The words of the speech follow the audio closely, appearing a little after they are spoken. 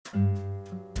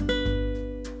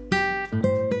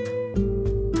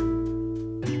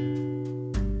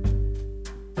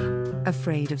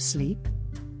Afraid of sleep?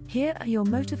 Here are your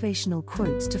motivational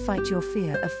quotes to fight your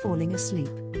fear of falling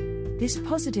asleep. This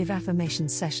positive affirmation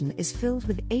session is filled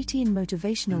with 18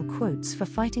 motivational quotes for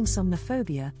fighting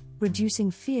somnophobia, reducing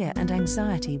fear and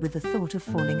anxiety with the thought of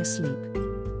falling asleep.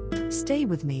 Stay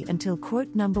with me until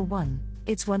quote number 1,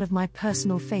 it's one of my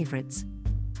personal favorites.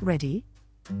 Ready?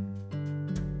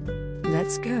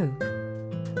 Let's go.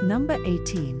 Number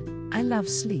 18, I love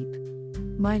sleep.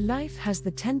 My life has the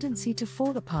tendency to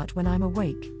fall apart when I'm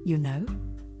awake, you know?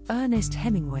 Ernest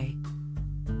Hemingway.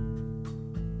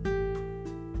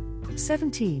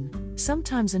 17.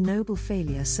 Sometimes a noble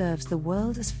failure serves the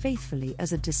world as faithfully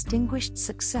as a distinguished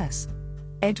success.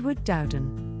 Edward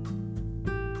Dowden.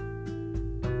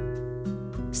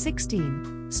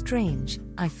 16. Strange,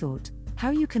 I thought,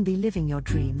 how you can be living your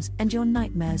dreams and your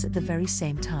nightmares at the very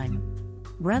same time.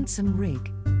 Ransom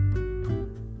Rigg.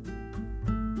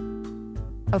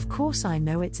 Of course I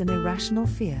know it's an irrational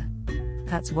fear.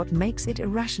 That's what makes it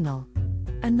irrational.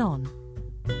 Anon.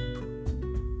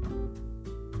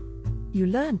 You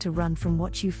learn to run from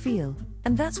what you feel,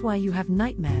 and that's why you have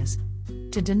nightmares.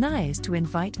 To deny is to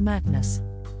invite madness.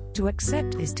 To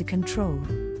accept is to control.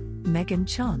 Megan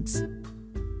Chance.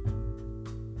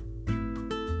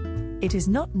 It is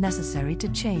not necessary to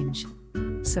change.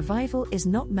 Survival is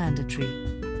not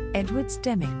mandatory. Edwards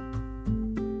Deming.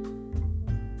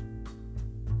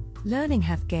 Learning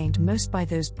hath gained most by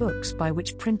those books by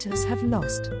which printers have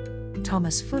lost.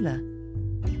 Thomas Fuller.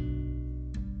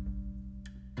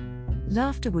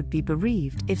 Laughter would be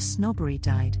bereaved if snobbery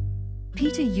died.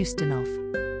 Peter Ustinov.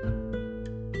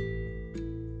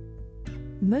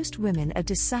 Most women are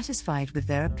dissatisfied with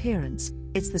their appearance,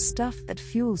 it's the stuff that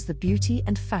fuels the beauty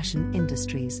and fashion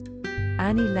industries.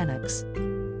 Annie Lennox.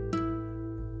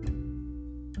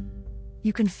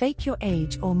 You can fake your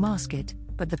age or mask it,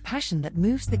 but the passion that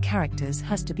moves the characters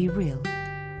has to be real.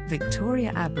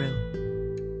 Victoria Abril.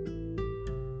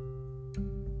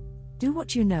 Do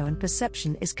what you know and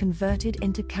perception is converted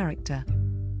into character.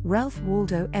 Ralph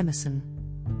Waldo Emerson.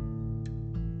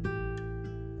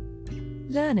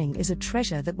 Learning is a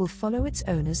treasure that will follow its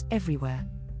owners everywhere.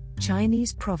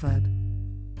 Chinese proverb.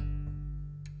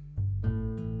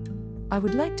 I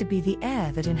would like to be the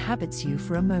air that inhabits you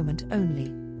for a moment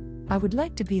only. I would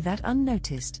like to be that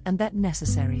unnoticed and that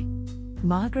necessary.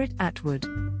 Margaret Atwood.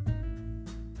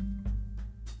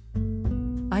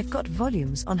 I've got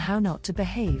volumes on how not to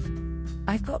behave.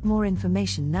 I've got more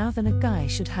information now than a guy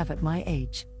should have at my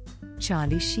age.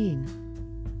 Charlie Sheen.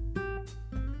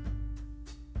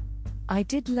 I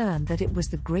did learn that it was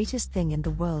the greatest thing in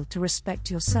the world to respect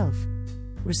yourself.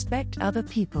 Respect other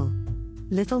people.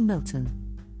 Little Milton.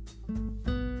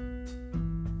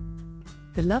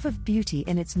 The love of beauty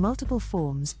in its multiple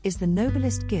forms is the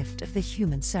noblest gift of the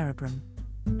human cerebrum.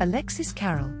 Alexis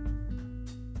Carrel.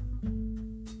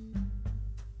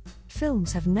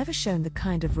 Films have never shown the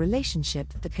kind of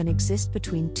relationship that can exist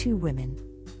between two women.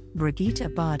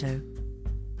 Brigitte Bardot.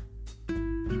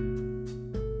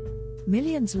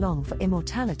 Millions long for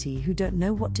immortality who don't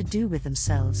know what to do with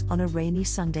themselves on a rainy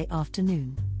Sunday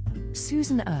afternoon.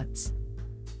 Susan Ertz.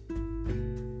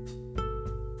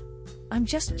 I'm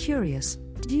just curious,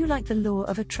 do you like the law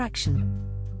of attraction?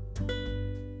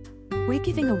 We're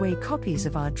giving away copies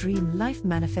of our Dream Life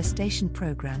Manifestation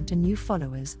program to new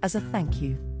followers as a thank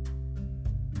you.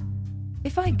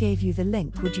 If I gave you the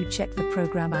link, would you check the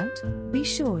program out? Be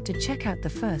sure to check out the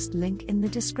first link in the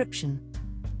description.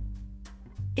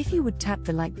 If you would tap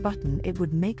the like button, it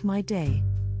would make my day.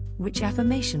 Which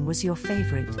affirmation was your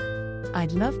favorite?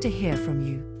 I'd love to hear from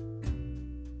you.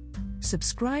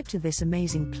 Subscribe to this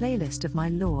amazing playlist of my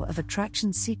Law of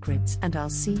Attraction secrets, and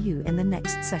I'll see you in the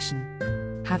next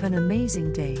session. Have an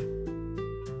amazing day.